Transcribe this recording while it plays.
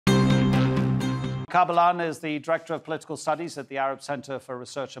Kabalan is the Director of Political Studies at the Arab Center for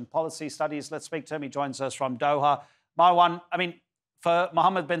Research and Policy Studies. Let's speak to him. He joins us from Doha. Marwan, for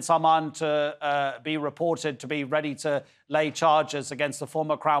Mohammed bin Salman to be reported to be ready to lay charges against the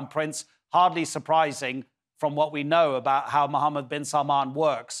former Crown Prince, hardly surprising from what we know about how Mohammed bin Salman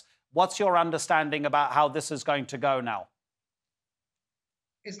works. What's your understanding about how this is going to go now?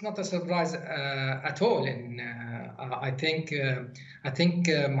 It's not a surprise at all. I think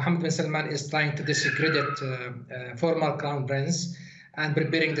Mohammed bin Salman is trying to discredit former Crown Prince and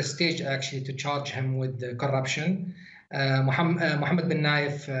preparing the stage actually to charge him with corruption. Mohammed bin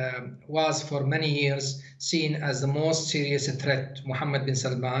Nayef was for many years seen as the most serious threat to Mohammed bin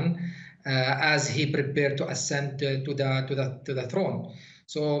Salman as he prepared to ascend to the throne.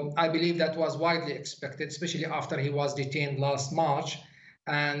 So I believe that was widely expected, especially after he was detained last March,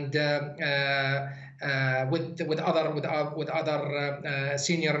 and with other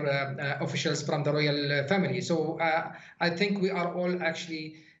senior officials from the royal family. So I think we are all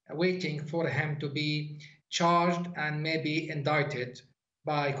actually waiting for him to be charged and maybe indicted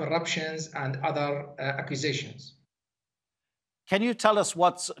by corruptions and other accusations. Can you tell us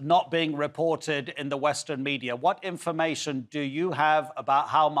what's not being reported in the Western media? What information do you have about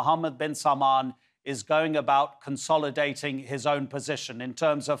how Mohammed bin Salman is going about consolidating his own position in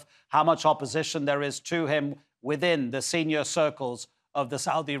terms of how much opposition there is to him within the senior circles of the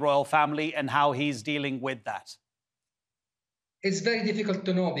Saudi royal family and how he's dealing with that? It's very difficult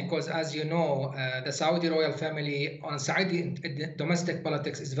to know because, as you know, the Saudi royal family on Saudi domestic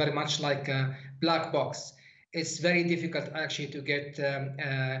politics is very much like a black box. It's very difficult actually to get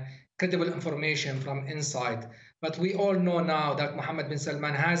credible information from inside. But we all know now that Mohammed bin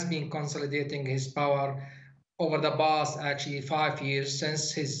Salman has been consolidating his power over the past actually 5 years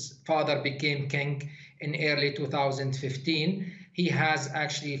since his father became king in early 2015. He has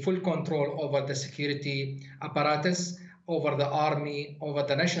actually full control over the security apparatus, over the army, over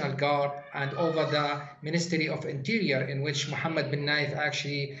the National Guard, and over the Ministry of Interior, in which Mohammed bin Nayef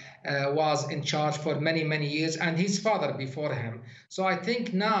actually was in charge for many, many years, and his father before him. So I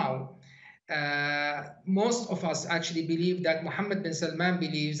think now most of us actually believe that Mohammed bin Salman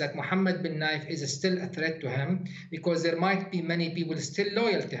believes that Mohammed bin Nayef is still a threat to him because there might be many people still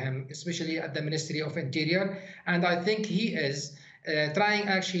loyal to him, especially at the Ministry of Interior. And I think he is trying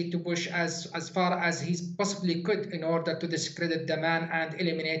actually to push as far as he possibly could in order to discredit the man and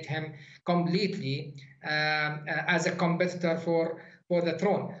eliminate him completely as a competitor for the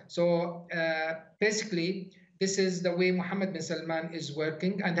throne. So basically, this is the way Mohammed bin Salman is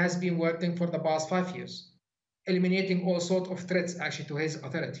working and has been working for the past 5 years, eliminating all sorts of threats actually to his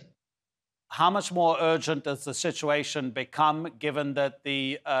authority. How much more urgent does the situation become given that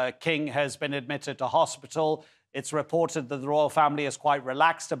the king has been admitted to hospital? It's reported that the royal family is quite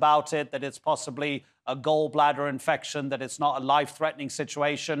relaxed about it, that it's possibly a gallbladder infection, that it's not a life-threatening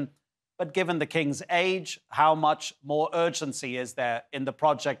situation. But given the king's age, how much more urgency is there in the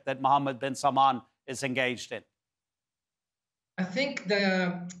project that Mohammed bin Salman is engaged in? I think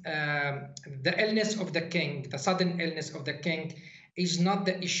the illness of the king, the sudden illness of the king, is not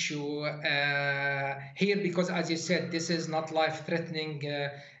the issue here because, as you said, this is not life-threatening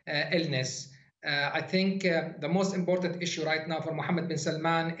illness. I think the most important issue right now for Mohammed bin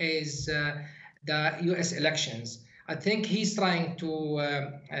Salman is the U.S. elections. I think he's trying to,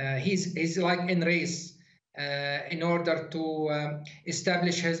 he's like in race in order to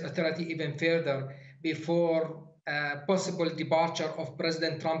establish his authority even further before possible departure of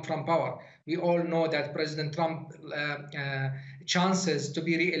President Trump from power. We all know that President Trump's chances to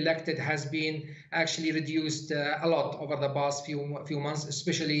be re-elected has been actually reduced a lot over the past few months,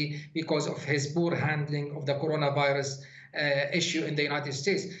 especially because of his poor handling of the coronavirus issue in the United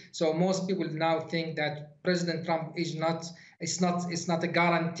States. So most people now think that President Trump is not. It's not a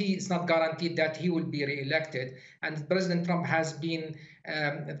guarantee. It's not guaranteed that he will be re-elected. And President Trump has been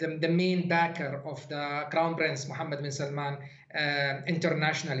the main backer of the Crown Prince Mohammed bin Salman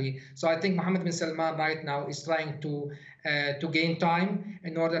internationally. So I think Mohammed bin Salman right now is trying to gain time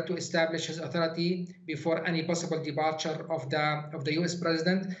in order to establish his authority before any possible departure of the U.S.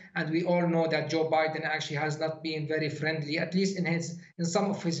 president. And we all know that Joe Biden actually has not been very friendly, at least in some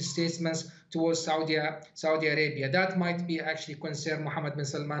of his statements towards Saudi Arabia. That might be actually concern Mohammed bin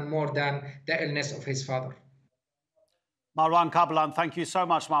Salman more than the illness of his father. Marwan Kabalan, thank you so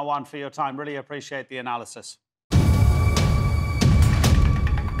much, Marwan, for your time. Really appreciate the analysis.